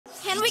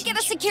Can we get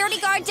a security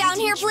guard down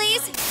here,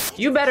 please?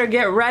 You better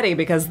get ready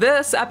because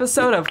this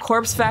episode of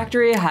Corpse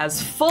Factory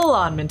has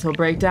full-on mental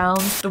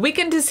breakdowns. The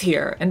weekend is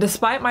here, and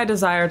despite my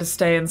desire to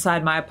stay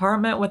inside my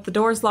apartment with the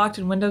doors locked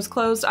and windows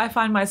closed, I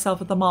find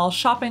myself at the mall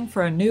shopping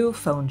for a new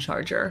phone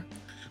charger.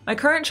 My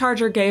current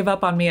charger gave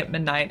up on me at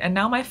midnight, and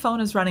now my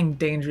phone is running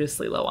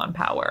dangerously low on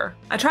power.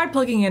 I tried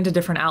plugging into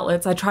different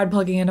outlets, I tried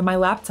plugging into my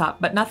laptop,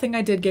 but nothing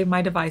I did gave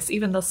my device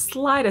even the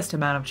slightest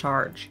amount of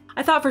charge.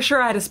 I thought for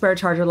sure I had a spare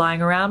charger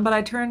lying around, but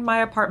I turned my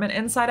apartment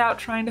inside out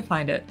trying to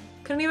find it.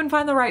 Couldn't even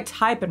find the right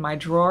type in my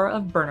drawer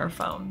of burner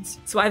phones.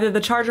 So either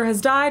the charger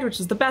has died, which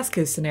is the best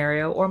case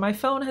scenario, or my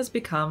phone has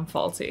become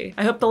faulty.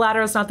 I hope the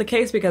latter is not the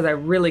case because I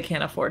really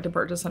can't afford to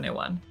purchase a new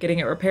one. Getting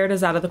it repaired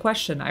is out of the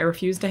question. I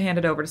refuse to hand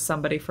it over to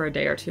somebody for a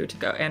day or two to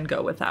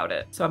go without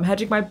it. So I'm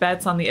hedging my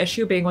bets on the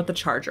issue being with the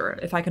charger.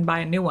 If I can buy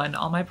a new one,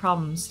 all my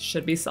problems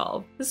should be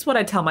solved. This is what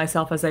I tell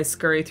myself as I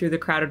scurry through the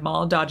crowded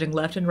mall, dodging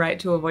left and right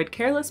to avoid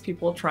careless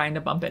people trying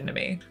to bump into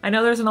me. I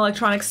know there's an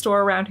electronics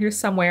store around here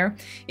somewhere.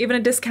 Even a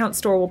discount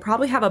store will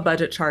probably have a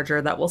budget charger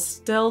that will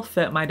still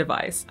fit my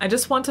device. I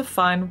just want to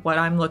find what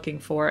I'm looking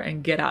for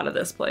and get out of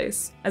this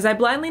place. As I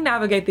blindly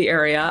navigate the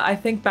area, I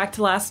think back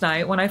to last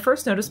night when I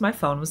first noticed my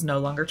phone was no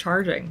longer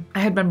charging. I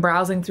had been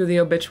browsing through the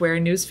obituary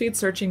newsfeed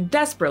searching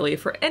desperately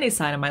for any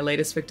sign of my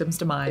latest victim's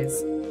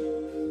demise.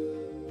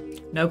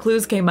 No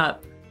clues came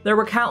up. There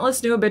were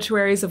countless new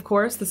obituaries, of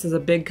course. This is a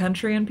big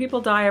country and people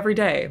die every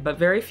day, but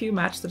very few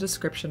match the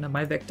description of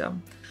my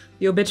victim.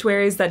 The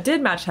obituaries that did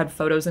match had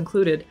photos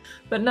included,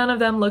 but none of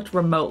them looked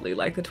remotely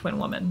like the twin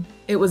woman.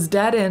 It was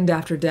dead end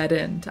after dead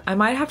end. I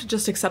might have to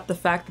just accept the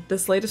fact that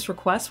this latest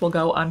request will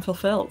go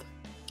unfulfilled.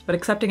 But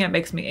accepting it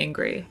makes me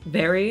angry.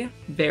 Very,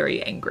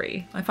 very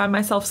angry. I find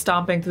myself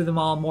stomping through the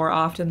mall more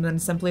often than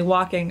simply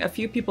walking. A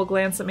few people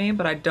glance at me,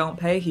 but I don't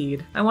pay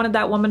heed. I wanted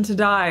that woman to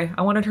die.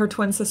 I wanted her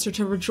twin sister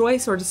to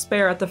rejoice or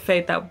despair at the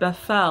fate that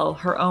befell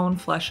her own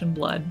flesh and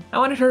blood. I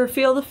wanted her to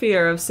feel the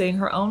fear of seeing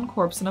her own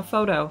corpse in a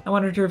photo. I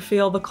wanted her to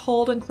feel the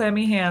cold and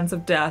clammy hands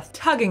of death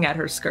tugging at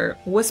her skirt,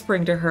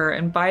 whispering to her,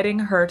 inviting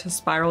her to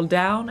spiral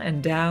down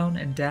and down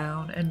and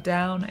down and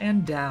down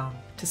and down.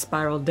 To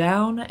spiral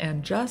down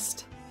and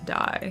just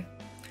die.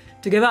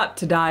 To give up,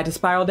 to die, to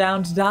spiral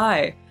down, to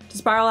die, to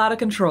spiral out of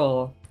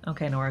control.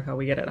 Okay, Noriko,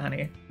 we get it,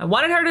 honey. I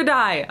wanted her to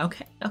die.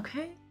 Okay,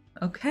 okay,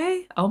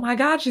 okay. Oh my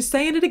God, she's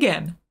saying it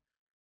again.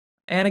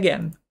 And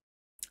again.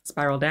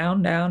 Spiral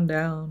down, down,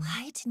 down.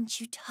 Why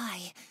didn't you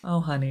die?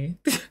 Oh, honey.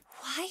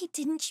 Why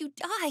didn't you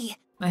die?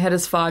 My head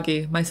is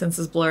foggy, my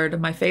senses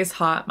blurred, my face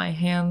hot, my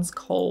hands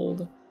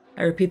cold.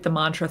 I repeat the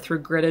mantra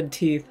through gritted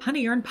teeth.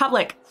 Honey, you're in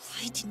public.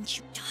 Why didn't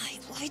you die?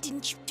 Why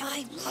didn't you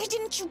die? Why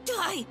didn't you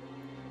die?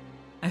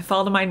 I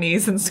fall to my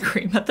knees and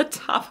scream at the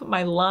top of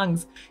my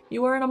lungs.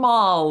 You were in a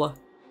mall.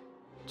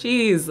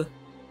 Jeez.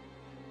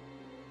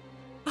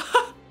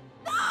 Why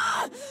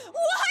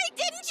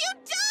didn't you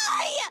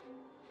die?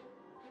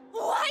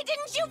 Why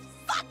didn't you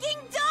fucking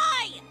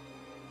die?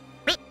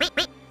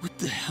 What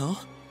the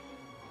hell?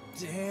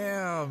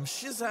 Damn,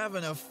 she's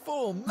having a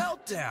full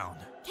meltdown.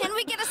 Can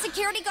we get a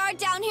security guard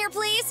down here,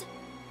 please?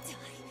 Die,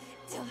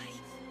 die,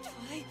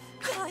 die,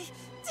 die,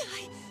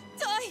 die,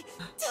 die,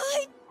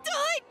 die,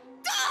 die,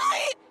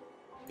 die!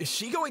 Is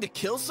she going to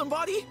kill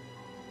somebody?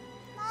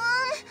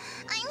 Mom,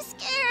 I'm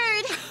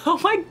scared. Oh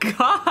my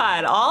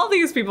God, all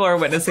these people are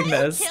witnessing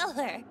this. Kill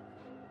her.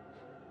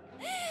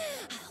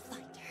 I'll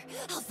find her.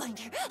 I'll find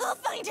her. I'll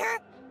find her.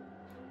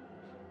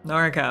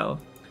 Noriko.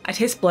 I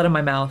taste blood in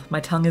my mouth. My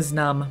tongue is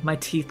numb. My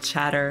teeth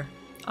chatter.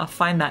 I'll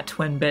find that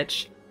twin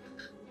bitch.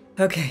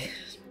 Okay.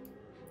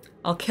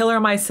 I'll kill her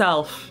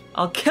myself.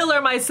 I'll kill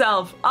her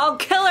myself. I'll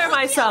kill her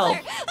myself.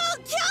 I'll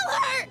kill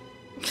her.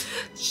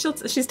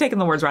 She's taking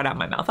the words right out of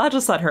my mouth.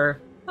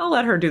 I'll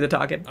let her do the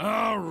talking.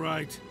 All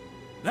right.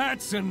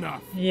 That's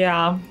enough.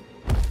 Yeah.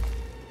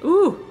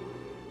 Ooh.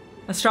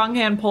 A strong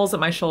hand pulls at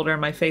my shoulder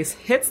and my face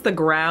hits the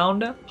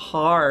ground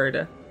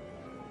hard.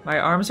 My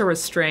arms are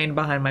restrained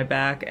behind my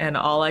back, and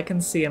all I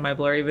can see in my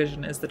blurry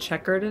vision is the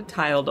checkered,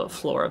 tiled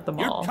floor of the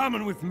mall. You're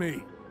coming with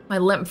me. My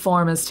limp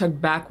form is tugged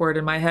backward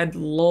and my head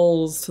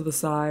lolls to the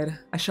side.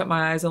 I shut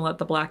my eyes and let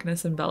the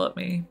blackness envelop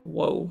me.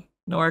 Whoa.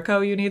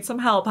 Noriko, you need some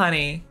help,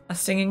 honey. A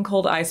stinging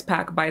cold ice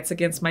pack bites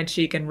against my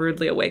cheek and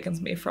rudely awakens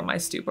me from my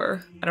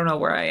stupor. I don't know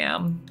where I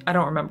am. I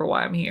don't remember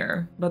why I'm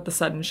here, but the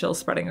sudden chill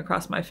spreading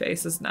across my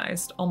face is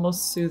nice,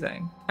 almost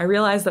soothing. I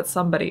realize that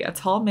somebody, a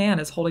tall man,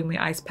 is holding the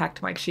ice pack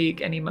to my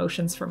cheek and he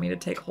motions for me to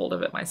take hold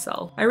of it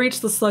myself. I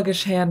reach the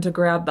sluggish hand to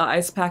grab the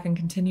ice pack and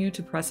continue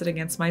to press it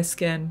against my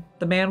skin.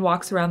 The man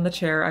walks around the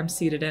chair I'm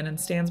seated in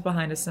and stands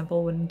behind a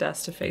simple wooden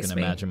desk to face me. You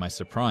can imagine my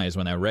surprise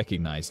when I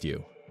recognized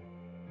you.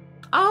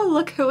 Oh,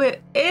 look who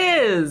it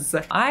is!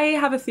 I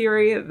have a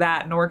theory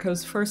that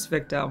Noriko's first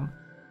victim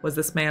was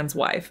this man's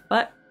wife,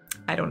 but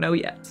I don't know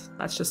yet.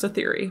 That's just a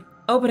theory.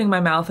 Opening my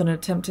mouth in an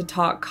attempt to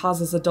talk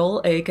causes a dull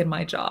ache in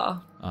my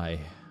jaw. I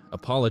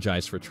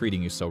apologize for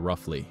treating you so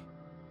roughly.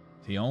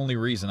 The only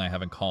reason I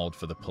haven't called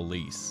for the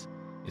police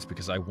is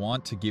because I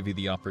want to give you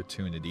the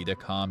opportunity to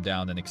calm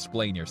down and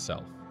explain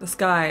yourself. This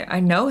guy, I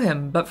know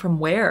him, but from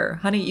where?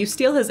 Honey, you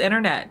steal his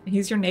internet.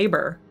 He's your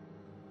neighbor.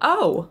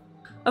 Oh,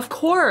 of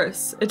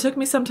course. It took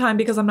me some time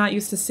because I'm not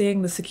used to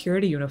seeing the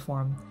security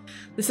uniform.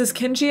 This is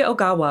Kenji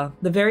Ogawa,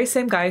 the very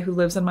same guy who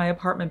lives in my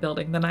apartment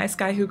building, the nice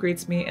guy who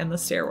greets me in the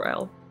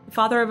stairwell. The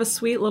father of a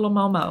sweet little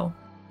Momo.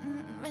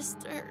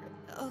 Mr.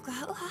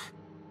 Ogawa?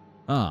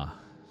 Ah,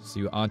 so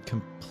you are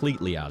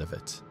completely out of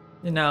it.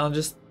 You know,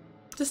 just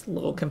a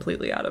little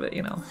completely out of it,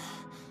 you know.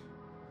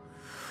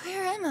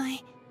 Where am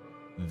I?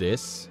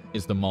 This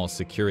is the mall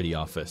security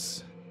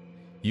office.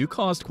 You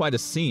caused quite a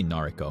scene,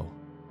 Nariko.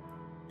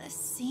 A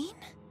scene?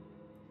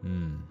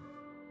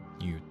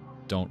 You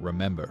don't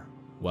remember.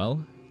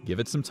 Well, give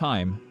it some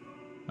time.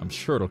 I'm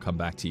sure it'll come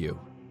back to you.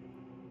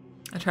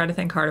 I try to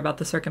think hard about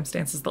the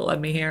circumstances that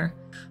led me here.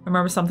 I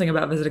remember something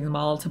about visiting the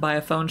mall to buy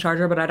a phone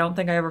charger, but I don't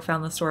think I ever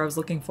found the store I was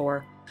looking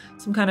for.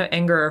 Some kind of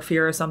anger or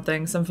fear or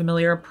something, some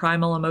familiar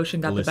primal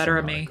emotion got the better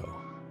of me. Nariko,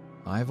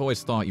 I've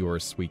always thought you were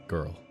a sweet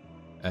girl.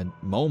 And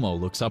Momo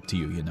looks up to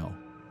you, you know.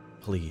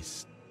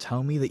 Please,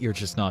 tell me that you're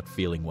just not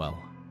feeling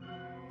well.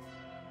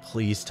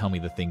 Please tell me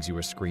the things you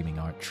were screaming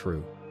aren't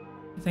true.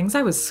 The things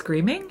I was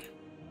screaming?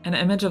 An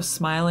image of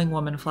smiling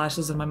woman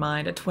flashes in my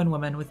mind, a twin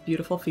woman with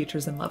beautiful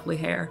features and lovely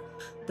hair.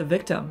 The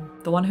victim,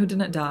 the one who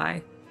didn't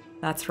die.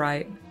 That's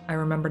right, I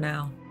remember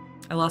now.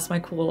 I lost my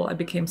cool. I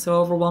became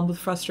so overwhelmed with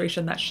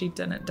frustration that she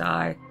didn't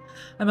die.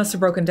 I must have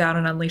broken down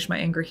and unleashed my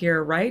anger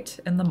here, right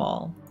in the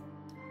mall.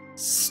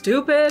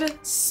 Stupid,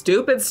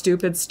 stupid,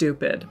 stupid,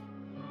 stupid.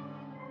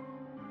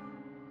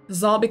 This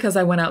is all because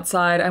I went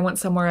outside. I went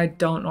somewhere I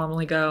don't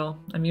normally go.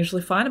 I'm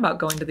usually fine about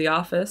going to the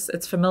office.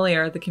 It's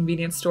familiar. The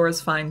convenience store is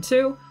fine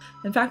too.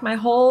 In fact, my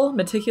whole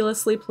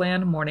meticulously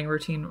planned morning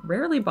routine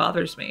rarely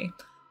bothers me.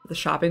 The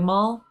shopping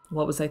mall?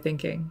 What was I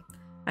thinking?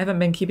 I haven't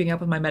been keeping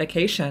up with my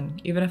medication.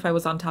 Even if I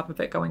was on top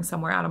of it, going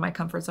somewhere out of my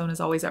comfort zone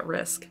is always at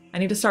risk. I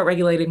need to start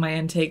regulating my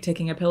intake,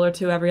 taking a pill or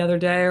two every other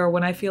day, or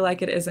when I feel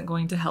like it isn't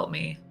going to help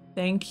me.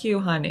 Thank you,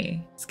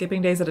 honey.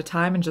 Skipping days at a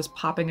time and just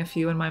popping a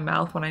few in my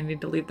mouth when I need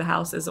to leave the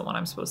house isn't what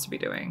I'm supposed to be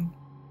doing.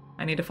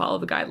 I need to follow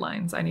the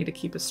guidelines. I need to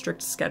keep a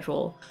strict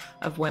schedule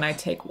of when I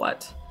take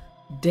what.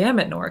 Damn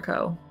it,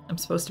 Noriko. I'm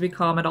supposed to be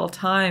calm at all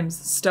times.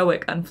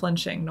 Stoic,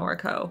 unflinching,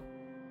 Noriko.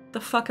 The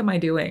fuck am I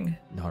doing?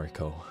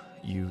 Nariko,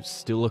 you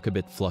still look a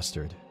bit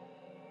flustered.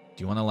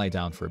 Do you want to lie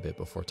down for a bit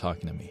before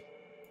talking to me?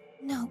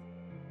 No.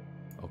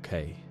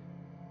 Okay.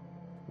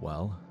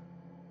 Well,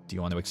 do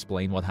you want to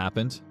explain what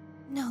happened?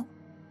 No.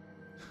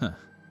 Huh.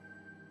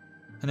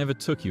 I never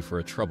took you for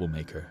a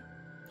troublemaker.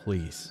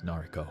 Please,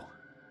 Nariko.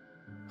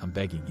 I'm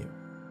begging you.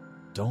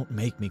 Don't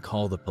make me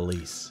call the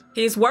police.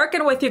 He's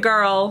working with you,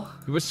 girl.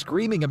 You were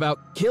screaming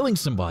about killing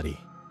somebody.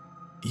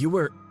 You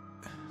were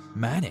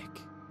manic.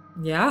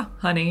 Yeah,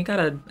 honey, you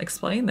gotta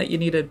explain that you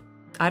need to,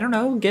 I don't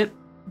know, get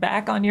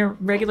back on your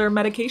regular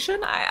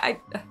medication?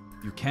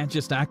 You can't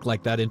just act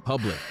like that in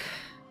public.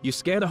 You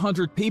scared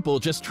 100 people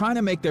just trying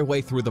to make their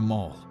way through the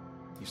mall.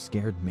 You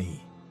scared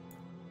me.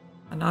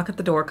 A knock at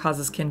the door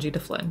causes Kenji to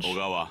flinch.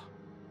 Ogawa,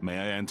 may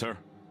I enter?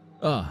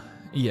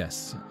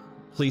 Yes.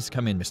 Please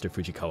come in, Mr.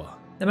 Fujikawa.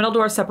 The middle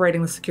door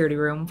separating the security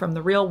room from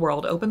the real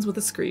world opens with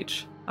a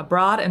screech. A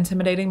broad,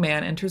 intimidating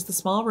man enters the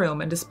small room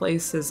and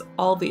displaces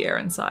all the air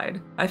inside.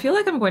 I feel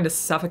like I'm going to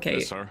suffocate.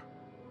 Yes, sir.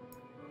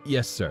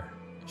 Yes, sir.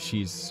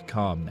 She's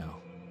calm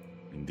now.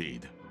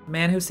 Indeed. The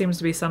man who seems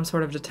to be some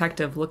sort of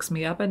detective looks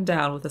me up and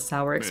down with a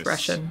sour Miss,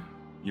 expression.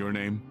 Your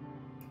name?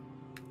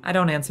 I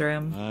don't answer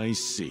him. I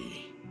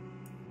see.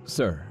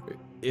 Sir,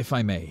 if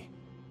I may,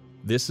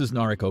 this is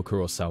Nariko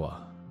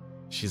Kurosawa.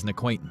 She's an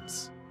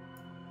acquaintance.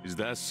 Is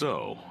that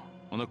so?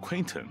 An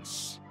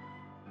acquaintance?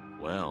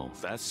 Well,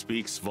 that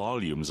speaks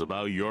volumes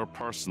about your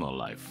personal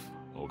life,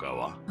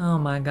 Ogawa. Oh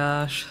my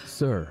gosh.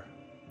 Sir.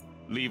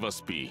 Leave us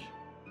be.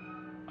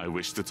 I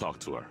wish to talk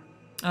to her.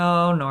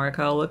 Oh,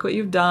 Noriko, look what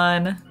you've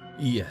done.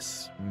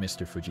 Yes,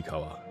 Mr.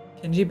 Fujikawa.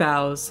 Kenji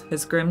bows,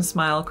 his grim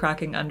smile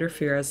cracking under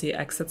fear as he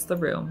exits the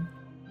room.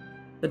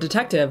 The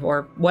detective,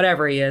 or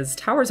whatever he is,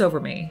 towers over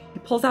me. He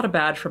pulls out a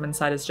badge from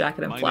inside his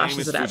jacket and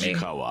flashes it at me. My name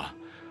is Fujikawa.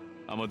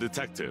 I'm a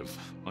detective,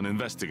 an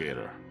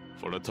investigator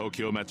for the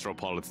Tokyo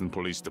Metropolitan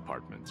Police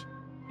Department.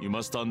 You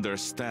must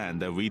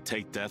understand that we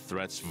take death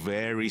threats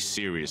very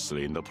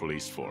seriously in the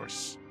police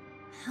force.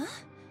 Huh?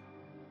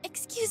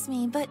 Excuse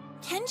me, but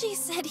Kenji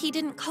said he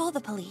didn't call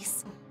the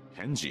police.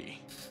 Kenji?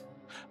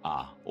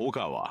 Ah,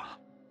 Ogawa.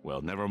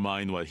 Well, never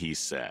mind what he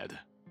said.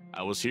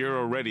 I was here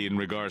already in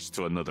regards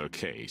to another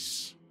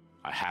case.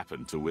 I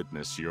happened to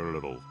witness your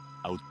little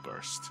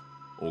outburst.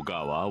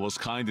 Ogawa was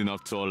kind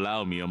enough to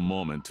allow me a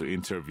moment to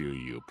interview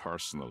you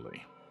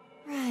personally.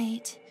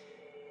 Right.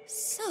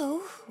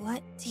 So,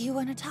 what do you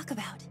want to talk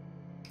about?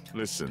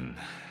 Listen,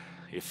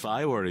 if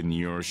I were in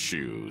your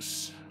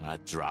shoes,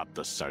 I'd drop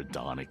the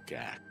sardonic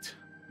act.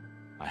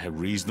 I have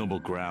reasonable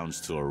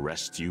grounds to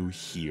arrest you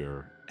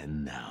here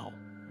and now.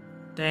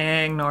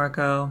 Dang,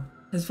 Noriko.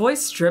 His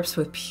voice drips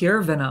with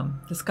pure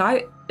venom. This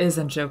guy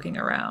isn't joking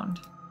around.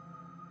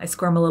 I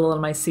squirm a little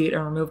in my seat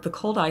and remove the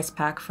cold ice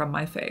pack from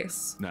my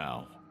face.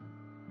 Now,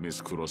 Miss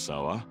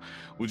Kurosawa,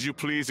 would you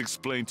please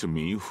explain to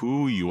me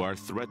who you are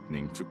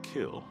threatening to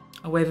kill?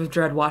 A wave of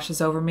dread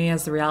washes over me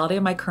as the reality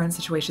of my current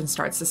situation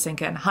starts to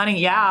sink in. Honey,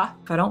 yeah.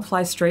 If I don't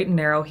fly straight and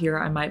narrow here,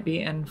 I might be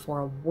in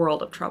for a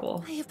world of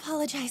trouble. I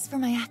apologize for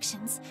my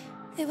actions.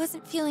 I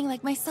wasn't feeling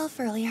like myself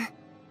earlier.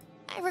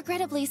 I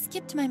regrettably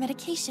skipped my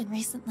medication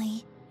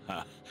recently.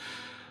 Ha.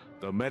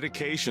 The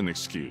medication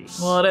excuse.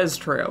 Well, it is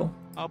true.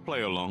 I'll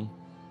play along.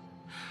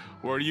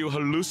 Were you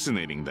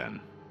hallucinating then?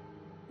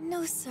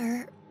 No,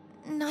 sir.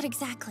 Not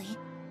exactly.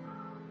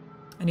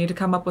 I need to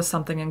come up with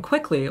something and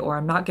quickly, or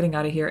I'm not getting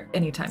out of here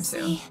anytime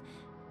soon. See,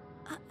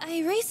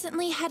 I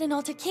recently had an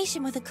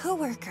altercation with a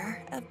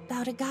coworker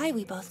about a guy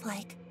we both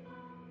like.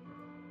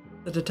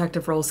 The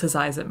detective rolls his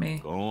eyes at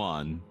me. Go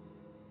on.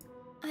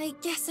 I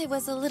guess I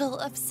was a little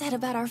upset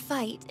about our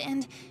fight,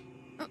 and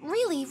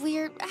really,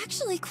 we're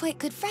actually quite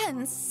good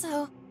friends,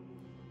 so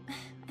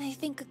I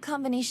think a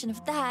combination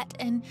of that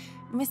and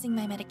missing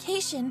my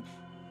medication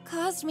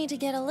caused me to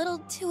get a little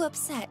too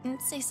upset and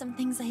say some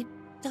things I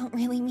don't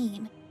really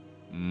mean.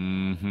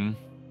 Mm-hmm.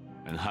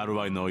 And how do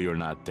I know you're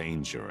not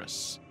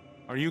dangerous?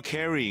 Are you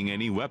carrying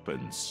any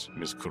weapons,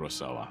 Miss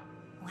Kurosawa?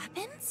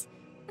 Weapons?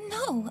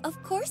 No,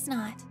 of course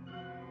not.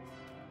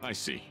 I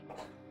see.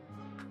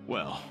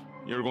 Well,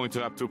 you're going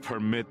to have to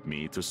permit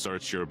me to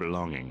search your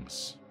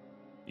belongings.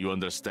 You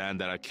understand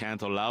that I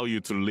can't allow you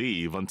to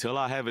leave until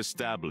I have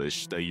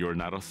established that you're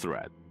not a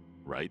threat,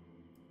 right?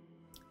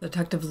 The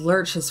detective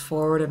lurches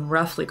forward and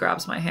roughly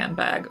grabs my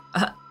handbag.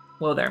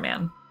 Whoa there,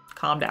 man.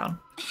 Calm down.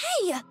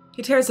 Hey!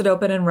 He tears it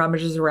open and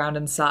rummages around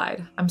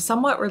inside. I'm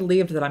somewhat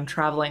relieved that I'm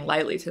traveling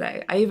lightly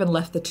today. I even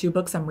left the 2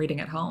 books I'm reading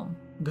at home.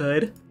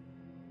 Good.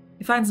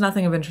 He finds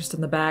nothing of interest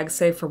in the bag,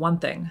 save for one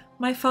thing.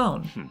 My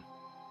phone.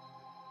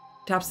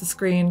 Taps the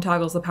screen,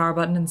 toggles the power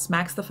button, and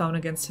smacks the phone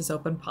against his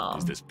open palm.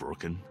 Is this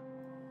broken?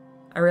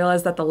 I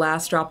realize that the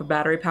last drop of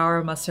battery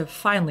power must have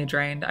finally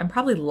drained. I'm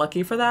probably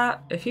lucky for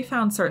that. If he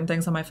found certain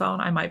things on my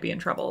phone, I might be in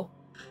trouble.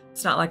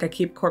 It's not like I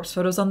keep corpse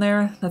photos on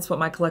there. That's what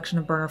my collection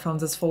of burner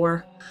phones is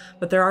for.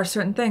 But there are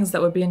certain things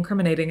that would be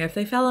incriminating if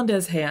they fell into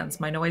his hands.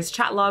 My noise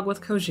chat log with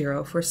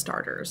Kojiro, for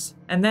starters.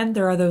 And then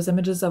there are those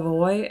images of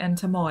Aoi and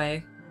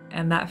Tomoe,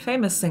 and that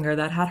famous singer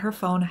that had her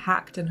phone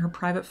hacked and her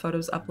private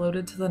photos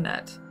uploaded to the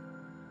net.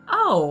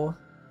 Oh,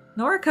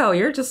 Noriko,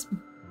 you're just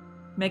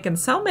making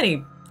so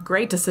many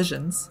great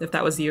decisions, if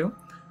that was you.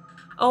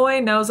 Aoi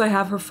knows I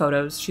have her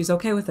photos. She's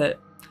okay with it.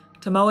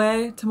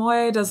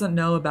 Tomoe doesn't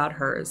know about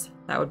hers.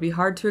 That would be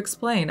hard to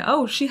explain.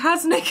 Oh, she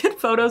has naked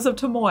photos of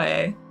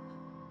Tomoe.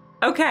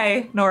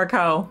 Okay,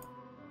 Noriko.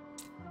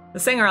 The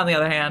singer, on the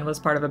other hand, was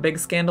part of a big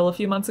scandal a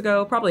few months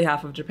ago. Probably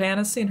half of Japan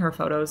has seen her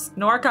photos.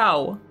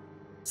 Noriko!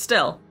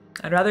 Still,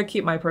 I'd rather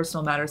keep my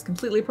personal matters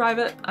completely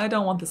private. I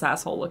don't want this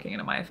asshole looking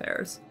into my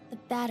affairs. The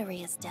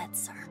battery is dead,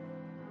 sir.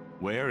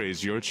 Where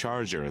is your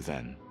charger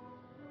then?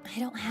 I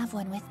don't have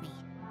one with me.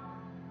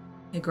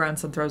 He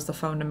grunts and throws the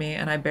phone to me,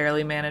 and I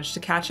barely manage to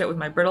catch it with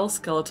my brittle,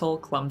 skeletal,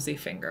 clumsy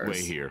fingers.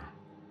 Wait here.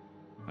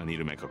 I need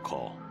to make a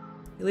call.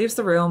 He leaves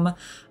the room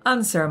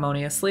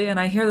unceremoniously, and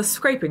I hear the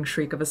scraping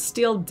shriek of a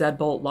steel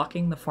deadbolt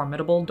locking the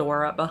formidable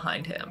door up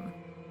behind him.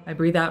 I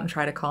breathe out and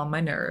try to calm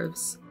my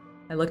nerves.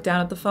 I look down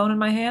at the phone in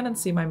my hand and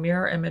see my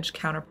mirror image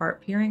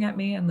counterpart peering at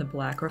me in the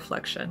black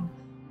reflection.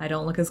 I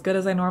don't look as good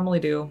as I normally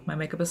do. My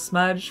makeup is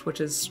smudged,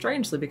 which is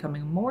strangely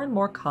becoming more and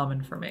more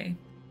common for me.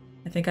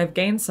 I think I've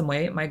gained some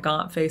weight, my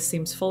gaunt face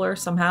seems fuller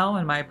somehow,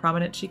 and my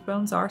prominent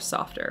cheekbones are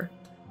softer.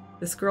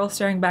 This girl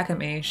staring back at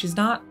me, she's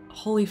not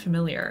wholly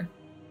familiar.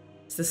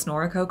 Is this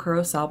Noriko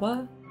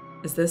Kurosawa?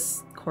 Is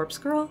this Corpse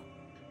Girl?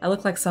 I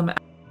look like some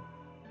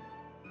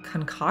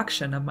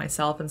concoction of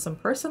myself and some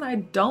person I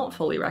don't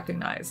fully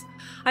recognize.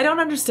 I don't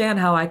understand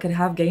how I could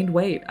have gained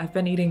weight. I've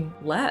been eating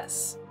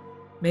less.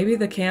 Maybe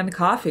the canned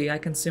coffee I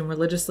consume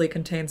religiously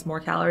contains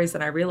more calories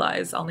than I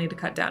realize. I'll need to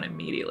cut down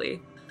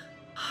immediately.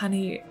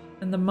 Honey,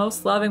 in the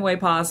most loving way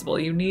possible,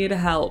 you need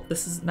help.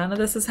 None of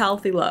this is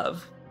healthy,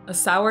 love. A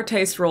sour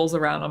taste rolls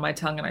around on my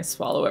tongue and I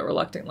swallow it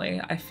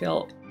reluctantly. I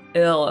feel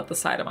ill at the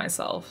sight of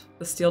myself.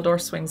 The steel door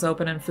swings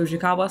open and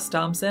Fujikawa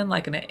stomps in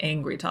like an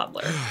angry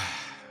toddler.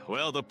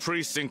 Well, the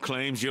precinct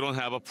claims you don't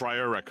have a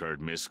prior record,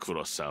 Miss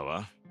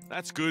Kurosawa.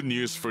 That's good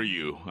news for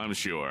you, I'm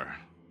sure.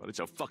 But it's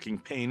a fucking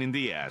pain in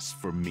the ass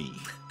for me.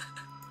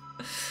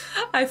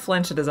 I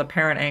flinch at his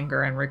apparent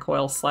anger and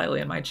recoil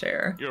slightly in my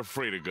chair. You're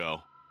free to go.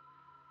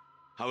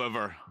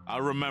 However,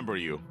 I'll remember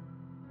you.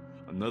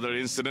 Another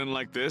incident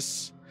like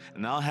this,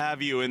 and I'll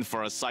have you in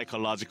for a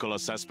psychological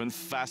assessment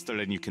faster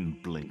than you can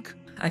blink.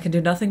 I can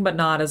do nothing but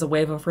nod as a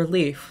wave of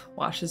relief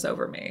washes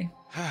over me.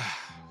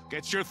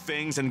 Get your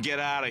things and get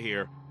out of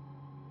here.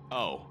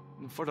 Oh,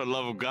 for the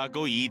love of God,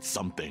 go eat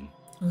something.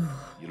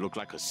 You look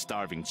like a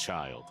starving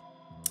child.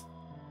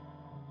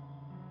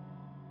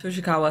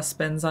 Fujikawa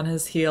spins on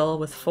his heel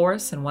with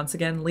force and once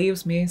again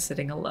leaves me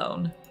sitting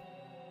alone.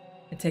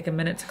 I take a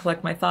minute to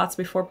collect my thoughts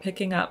before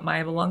picking up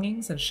my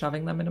belongings and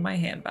shoving them into my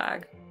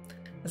handbag.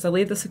 As I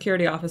leave the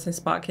security office, I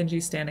spot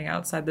Kenji standing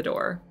outside the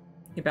door.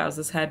 He bows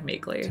his head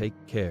meekly. Take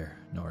care,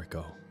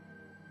 Noriko.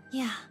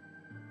 Yeah.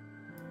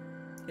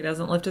 He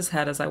doesn't lift his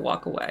head as I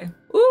walk away.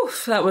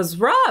 Oof, that was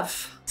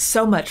rough.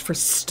 So much for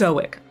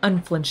stoic,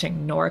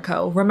 unflinching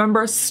Noriko.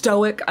 Remember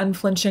stoic,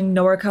 unflinching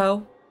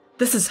Noriko?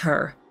 This is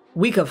her.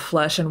 Weak of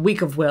flesh and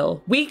weak of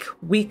will. Weak,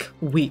 weak,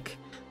 weak.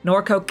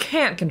 Noriko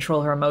can't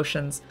control her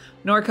emotions.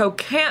 Noriko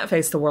can't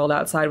face the world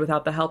outside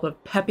without the help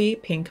of peppy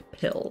pink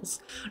pills.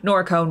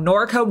 Noriko,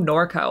 Noriko,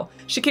 Noriko.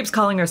 She keeps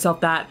calling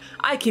herself that.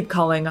 I keep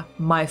calling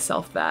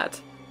myself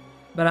that.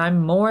 But I'm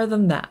more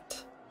than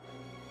that.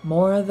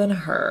 More than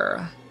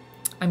her.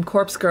 I'm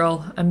corpse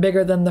girl. I'm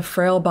bigger than the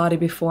frail body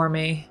before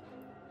me.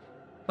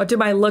 What do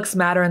my looks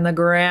matter in the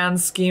grand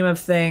scheme of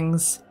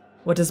things?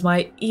 What does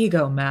my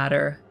ego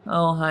matter?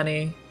 Oh,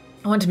 honey.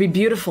 I want to be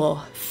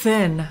beautiful,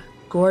 thin,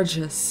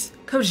 gorgeous.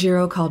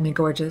 Kojiro called me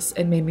gorgeous.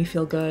 It made me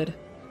feel good.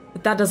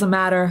 But that doesn't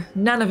matter.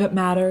 None of it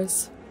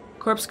matters.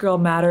 Corpse Girl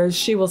matters.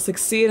 She will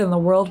succeed and the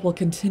world will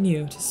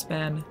continue to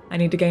spin. I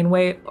need to gain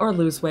weight or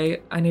lose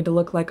weight. I need to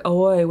look like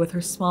Aoi with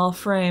her small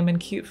frame and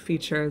cute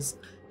features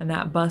and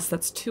that bust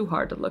that's too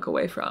hard to look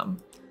away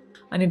from.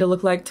 I need to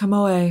look like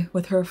Tomoe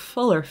with her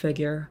fuller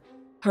figure,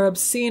 her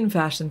obscene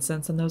fashion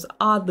sense and those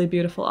oddly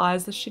beautiful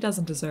eyes that she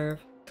doesn't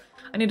deserve.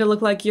 I need to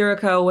look like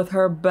Yuriko with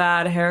her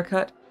bad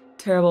haircut,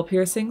 terrible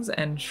piercings,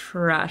 and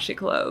trashy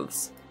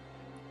clothes.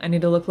 I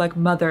need to look like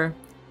Mother,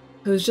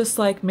 who's just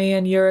like me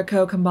and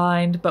Yuriko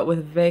combined, but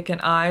with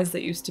vacant eyes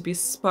that used to be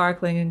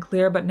sparkling and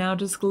clear, but now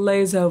just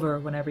glaze over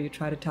whenever you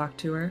try to talk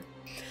to her.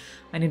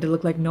 I need to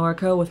look like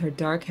Noriko with her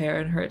dark hair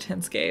and her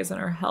intense gaze and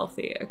her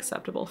healthy,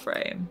 acceptable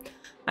frame.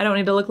 I don't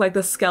need to look like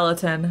this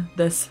skeleton,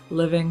 this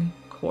living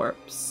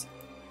corpse.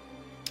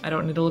 I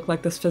don't need to look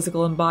like this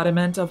physical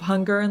embodiment of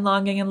hunger and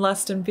longing and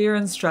lust and fear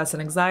and stress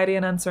and anxiety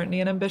and uncertainty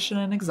and ambition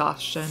and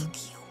exhaustion.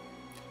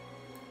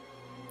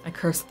 I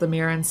curse at the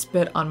mirror and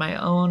spit on my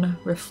own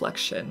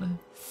reflection.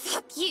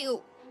 Fuck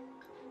you!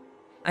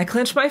 I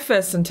clench my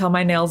fists until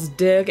my nails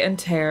dig and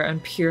tear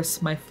and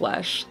pierce my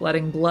flesh,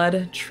 letting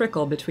blood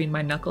trickle between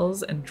my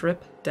knuckles and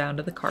drip down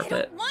to the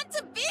carpet. I don't want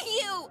to be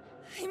you!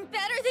 I'm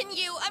better than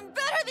you! I'm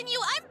better than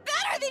you! I'm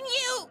better than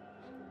you!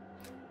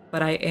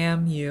 But I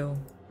am you.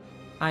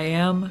 I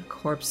am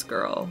Corpse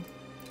Girl.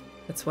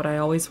 It's what I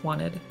always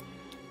wanted.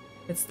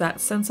 It's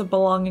that sense of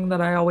belonging that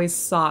I always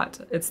sought.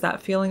 It's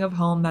that feeling of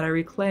home that I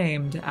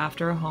reclaimed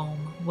after a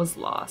home was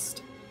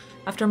lost.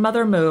 After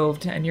Mother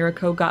moved and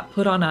Yuriko got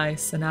put on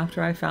ice, and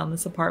after I found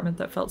this apartment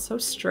that felt so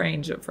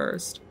strange at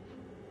first.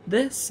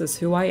 This is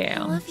who I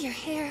am. I love your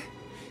hair.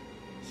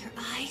 Your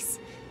eyes.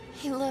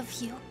 I love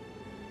you.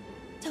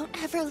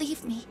 Don't ever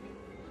leave me.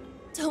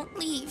 Don't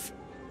leave.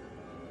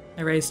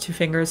 I raise 2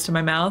 fingers to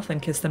my mouth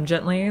and kiss them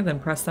gently, then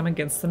press them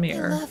against the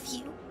mirror. I love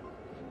you.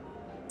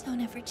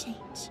 Don't ever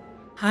change.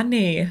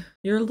 Honey,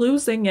 you're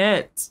losing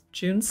it.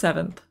 June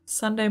 7th,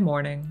 Sunday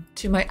morning.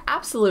 To my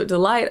absolute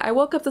delight, I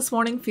woke up this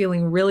morning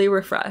feeling really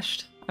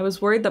refreshed. I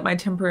was worried that my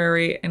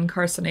temporary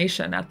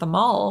incarceration at the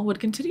mall would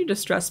continue to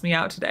stress me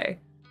out today.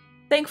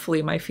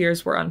 Thankfully, my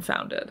fears were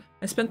unfounded.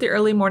 I spent the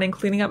early morning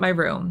cleaning up my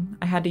room.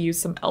 I had to use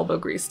some elbow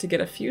grease to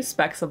get a few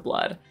specks of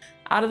blood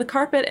out of the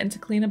carpet and to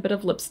clean a bit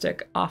of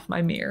lipstick off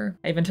my mirror.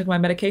 I even took my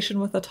medication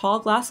with a tall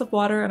glass of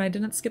water and I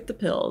didn't skip the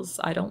pills.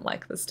 I don't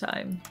like this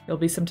time. It'll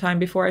be some time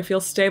before I feel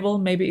stable,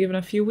 maybe even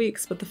a few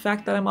weeks, but the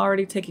fact that I'm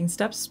already taking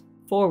steps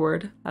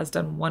forward has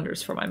done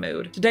wonders for my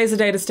mood. Today's a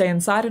day to stay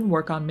inside and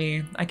work on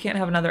me. I can't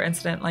have another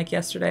incident like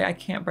yesterday. I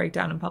can't break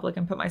down in public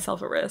and put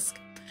myself at risk.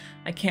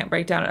 I can't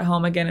break down at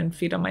home again and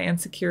feed on my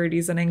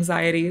insecurities and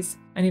anxieties.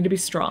 I need to be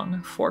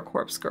strong for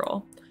Corpse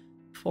Girl.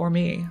 For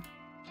me.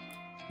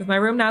 With my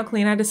room now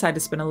clean, I decide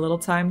to spend a little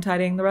time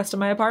tidying the rest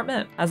of my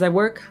apartment. As I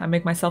work, I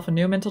make myself a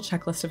new mental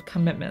checklist of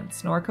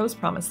commitments, Noriko's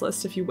promise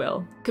list, if you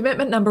will.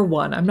 Commitment number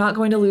 1, I'm not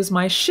going to lose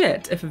my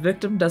shit if a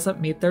victim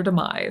doesn't meet their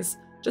demise.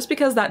 Just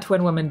because that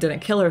twin woman didn't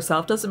kill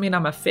herself doesn't mean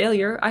I'm a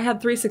failure. I had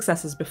 3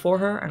 successes before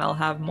her, and I'll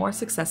have more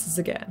successes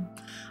again.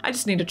 I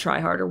just need to try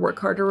harder, work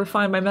harder,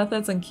 refine my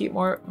methods, and keep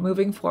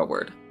moving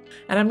forward.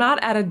 And I'm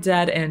not at a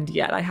dead end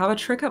yet. I have a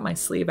trick up my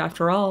sleeve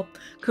after all.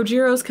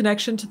 Kojiro's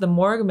connection to the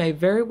morgue may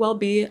very well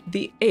be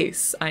the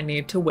ace I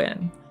need to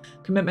win.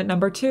 Commitment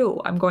number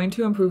 2, I'm going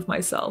to improve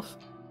myself.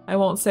 I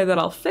won't say that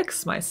I'll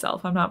fix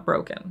myself. I'm not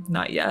broken.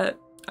 Not yet.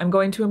 I'm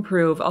going to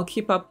improve. I'll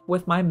keep up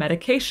with my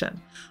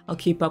medication. I'll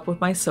keep up with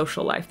my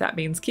social life. That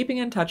means keeping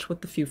in touch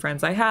with the few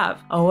friends I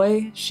have.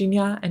 Aoi,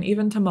 Shinya, and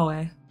even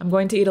Tomoe. I'm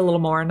going to eat a little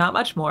more, not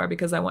much more,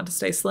 because I want to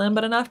stay slim,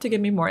 but enough to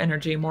give me more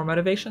energy, more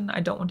motivation. I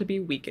don't want to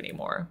be weak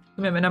anymore.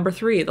 Commitment number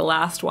 3, the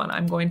last one.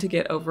 I'm going to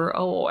get over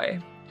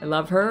Aoi. I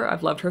love her.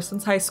 I've loved her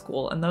since high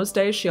school. In those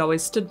days, she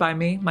always stood by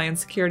me. My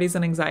insecurities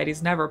and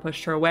anxieties never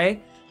pushed her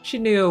away. She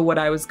knew what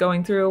I was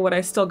going through, what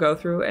I still go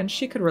through, and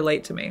she could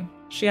relate to me.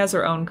 She has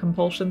her own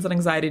compulsions and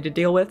anxiety to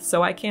deal with,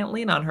 so I can't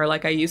lean on her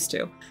like I used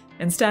to.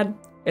 Instead,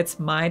 It's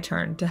my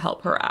turn to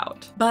help her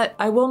out. But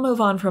I will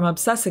move on from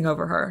obsessing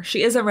over her.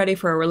 She isn't ready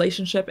for a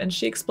relationship, and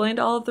she explained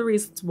all of the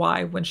reasons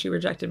why when she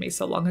rejected me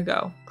so long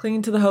ago.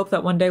 Clinging to the hope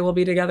that one day we'll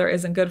be together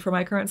isn't good for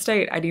my current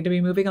state. I need to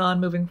be moving on,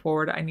 moving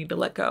forward. I need to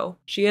let go.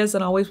 She is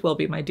and always will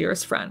be my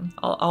dearest friend.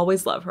 I'll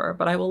always love her,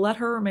 but I will let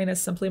her remain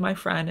as simply my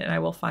friend, and I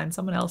will find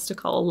someone else to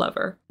call a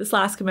lover. This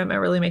last commitment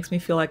really makes me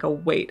feel like a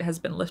weight has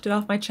been lifted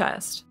off my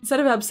chest. Instead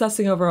of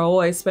obsessing over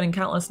Aoi, spending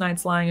countless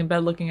nights lying in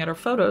bed looking at her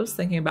photos,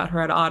 thinking about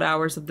her at odd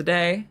hours of the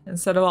day,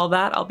 instead of all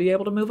that, I'll be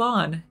able to move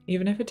on,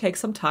 even if it takes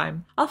some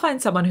time. I'll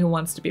find someone who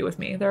wants to be with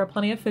me. There are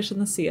plenty of fish in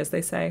the sea, as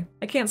they say.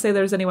 I can't say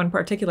there's anyone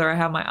particular I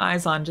have my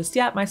eyes on just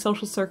yet. My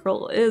social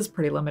circle is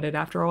pretty limited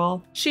after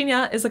all.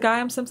 Shinya is a guy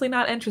I'm simply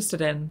not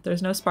interested in.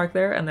 There's no spark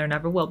there, and there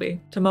never will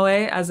be.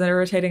 Tomoe, as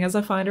irritating as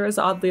I find her, is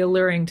oddly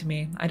alluring to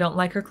me. I don't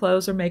like her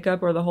clothes or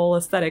makeup or the whole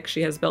aesthetic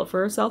she has built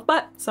for herself,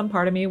 but some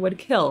part of me would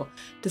kill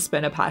to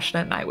spend a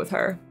passionate night with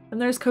her. And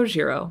there's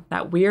Kojiro,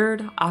 that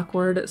weird,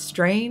 awkward,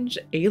 strange,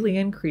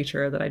 alien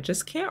creature that I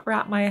just can't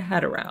wrap my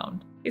head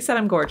around. He said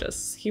I'm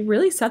gorgeous. He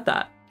really said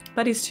that.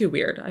 But he's too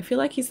weird. I feel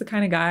like he's the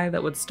kind of guy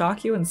that would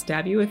stalk you and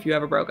stab you if you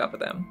ever broke up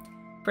with him.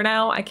 For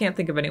now, I can't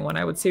think of anyone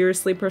I would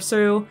seriously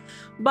pursue,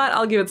 but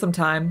I'll give it some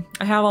time.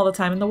 I have all the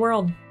time in the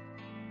world.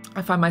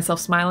 I find myself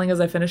smiling as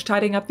I finish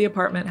tidying up the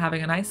apartment.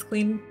 Having a nice,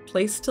 clean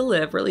place to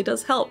live really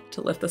does help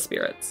to lift the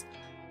spirits.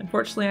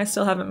 Unfortunately, I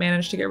still haven't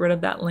managed to get rid of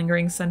that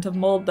lingering scent of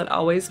mold that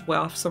always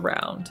wafts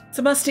around. It's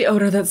a musty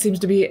odor that seems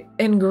to be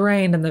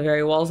ingrained in the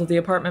very walls of the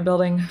apartment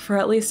building for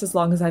at least as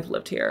long as I've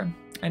lived here.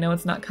 I know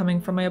it's not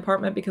coming from my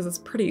apartment because it's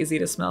pretty easy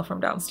to smell from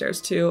downstairs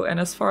too, and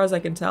as far as I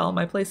can tell,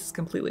 my place is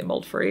completely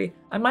mold-free.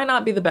 I might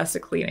not be the best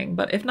at cleaning,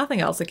 but if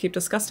nothing else, I keep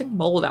disgusting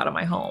mold out of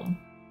my home.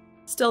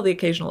 Still, the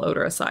occasional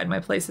odor aside,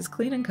 my place is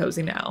clean and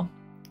cozy now.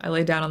 I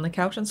lay down on the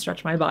couch and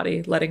stretch my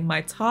body, letting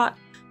my taut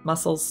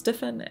muscles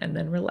stiffen and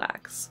then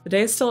relax. The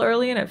day is still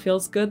early and it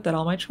feels good that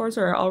all my chores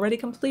are already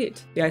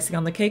complete. The icing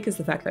on the cake is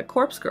the fact that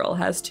Corpse Girl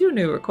has 2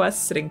 new requests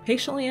sitting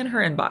patiently in her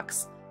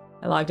inbox.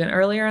 I logged in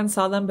earlier and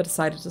saw them, but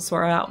decided to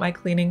sort out my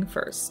cleaning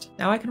first.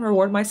 Now I can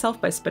reward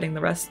myself by spending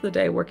the rest of the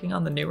day working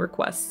on the new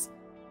requests.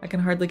 I can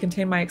hardly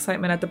contain my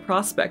excitement at the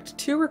prospect.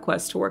 2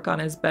 requests to work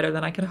on is better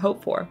than I could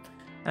hope for,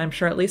 and I'm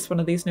sure at least one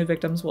of these new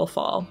victims will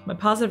fall. My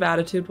positive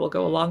attitude will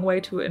go a long way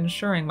to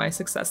ensuring my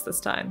success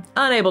this time.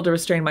 Unable to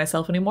restrain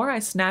myself anymore, I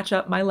snatch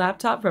up my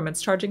laptop from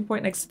its charging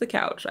point next to the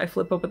couch. I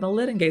flip open the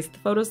lid and gaze at the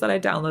photos that I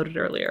downloaded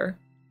earlier.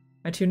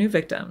 My 2 new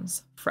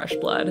victims. Fresh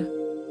blood.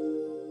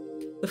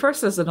 The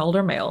first is an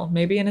older male,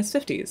 maybe in his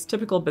 50s,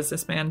 typical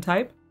businessman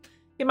type.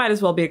 He might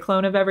as well be a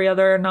clone of every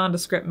other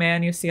nondescript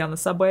man you see on the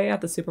subway, at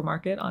the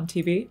supermarket, on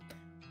TV.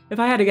 If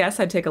I had to guess,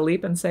 I'd take a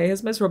leap and say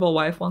his miserable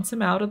wife wants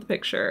him out of the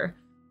picture.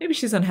 Maybe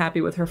she's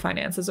unhappy with her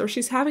finances, or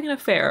she's having an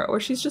affair, or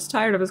she's just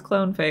tired of his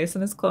clone face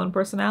and his clone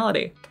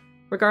personality.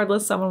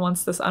 Regardless, someone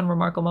wants this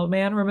unremarkable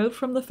man removed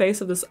from the face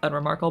of this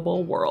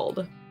unremarkable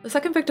world. The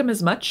second victim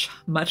is much,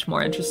 much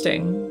more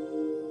interesting.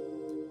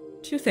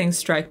 2 things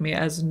strike me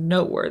as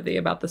noteworthy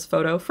about this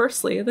photo.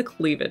 Firstly, the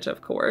cleavage,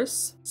 of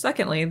course.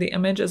 Secondly, the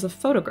image is a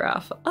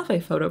photograph of a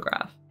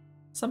photograph.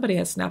 Somebody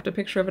has snapped a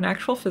picture of an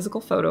actual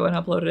physical photo and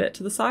uploaded it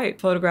to the site.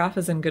 The photograph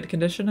is in good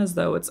condition, as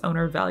though its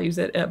owner values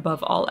it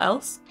above all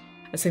else.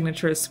 A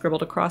signature is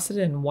scribbled across it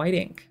in white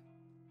ink.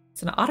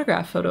 It's an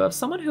autograph photo of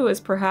someone who is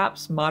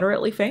perhaps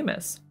moderately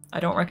famous. I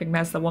don't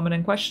recognize the woman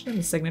in question, and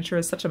the signature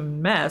is such a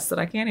mess that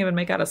I can't even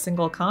make out a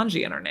single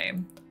kanji in her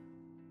name.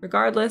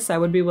 Regardless, I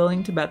would be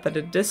willing to bet that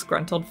a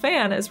disgruntled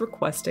fan is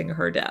requesting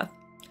her death.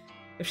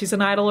 If she's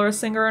an idol or a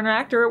singer or an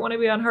actor, it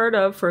wouldn't be unheard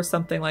of for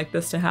something like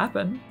this to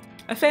happen.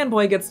 A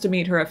fanboy gets to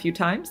meet her a few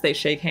times, they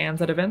shake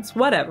hands at events,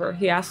 whatever.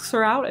 He asks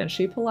her out and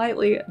she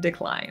politely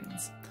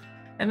declines.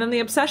 And then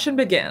the obsession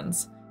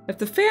begins. If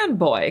the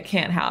fanboy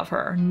can't have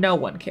her, no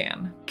one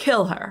can.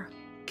 Kill her.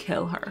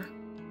 Kill her.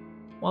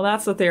 Well,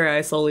 that's the theory I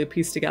slowly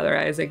pieced together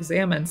as I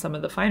examined some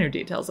of the finer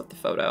details of the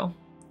photo.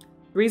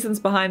 The reasons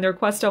behind the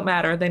request don't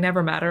matter. They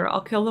never matter.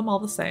 I'll kill them all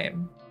the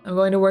same. I'm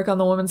going to work on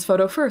the woman's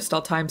photo first.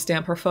 I'll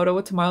timestamp her photo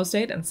with tomorrow's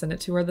date and send it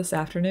to her this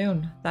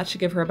afternoon. That should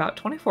give her about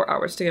 24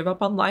 hours to give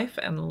up on life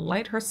and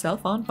light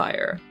herself on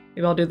fire.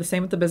 Maybe I'll do the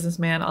same with the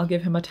businessman. I'll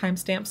give him a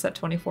timestamp set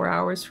 24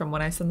 hours from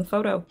when I send the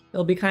photo.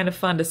 It'll be kind of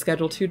fun to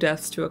schedule 2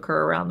 deaths to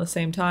occur around the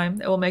same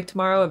time. It will make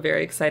tomorrow a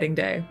very exciting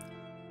day.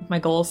 With my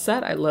goals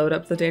set, I load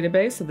up the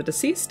database of the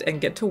deceased and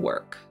get to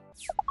work.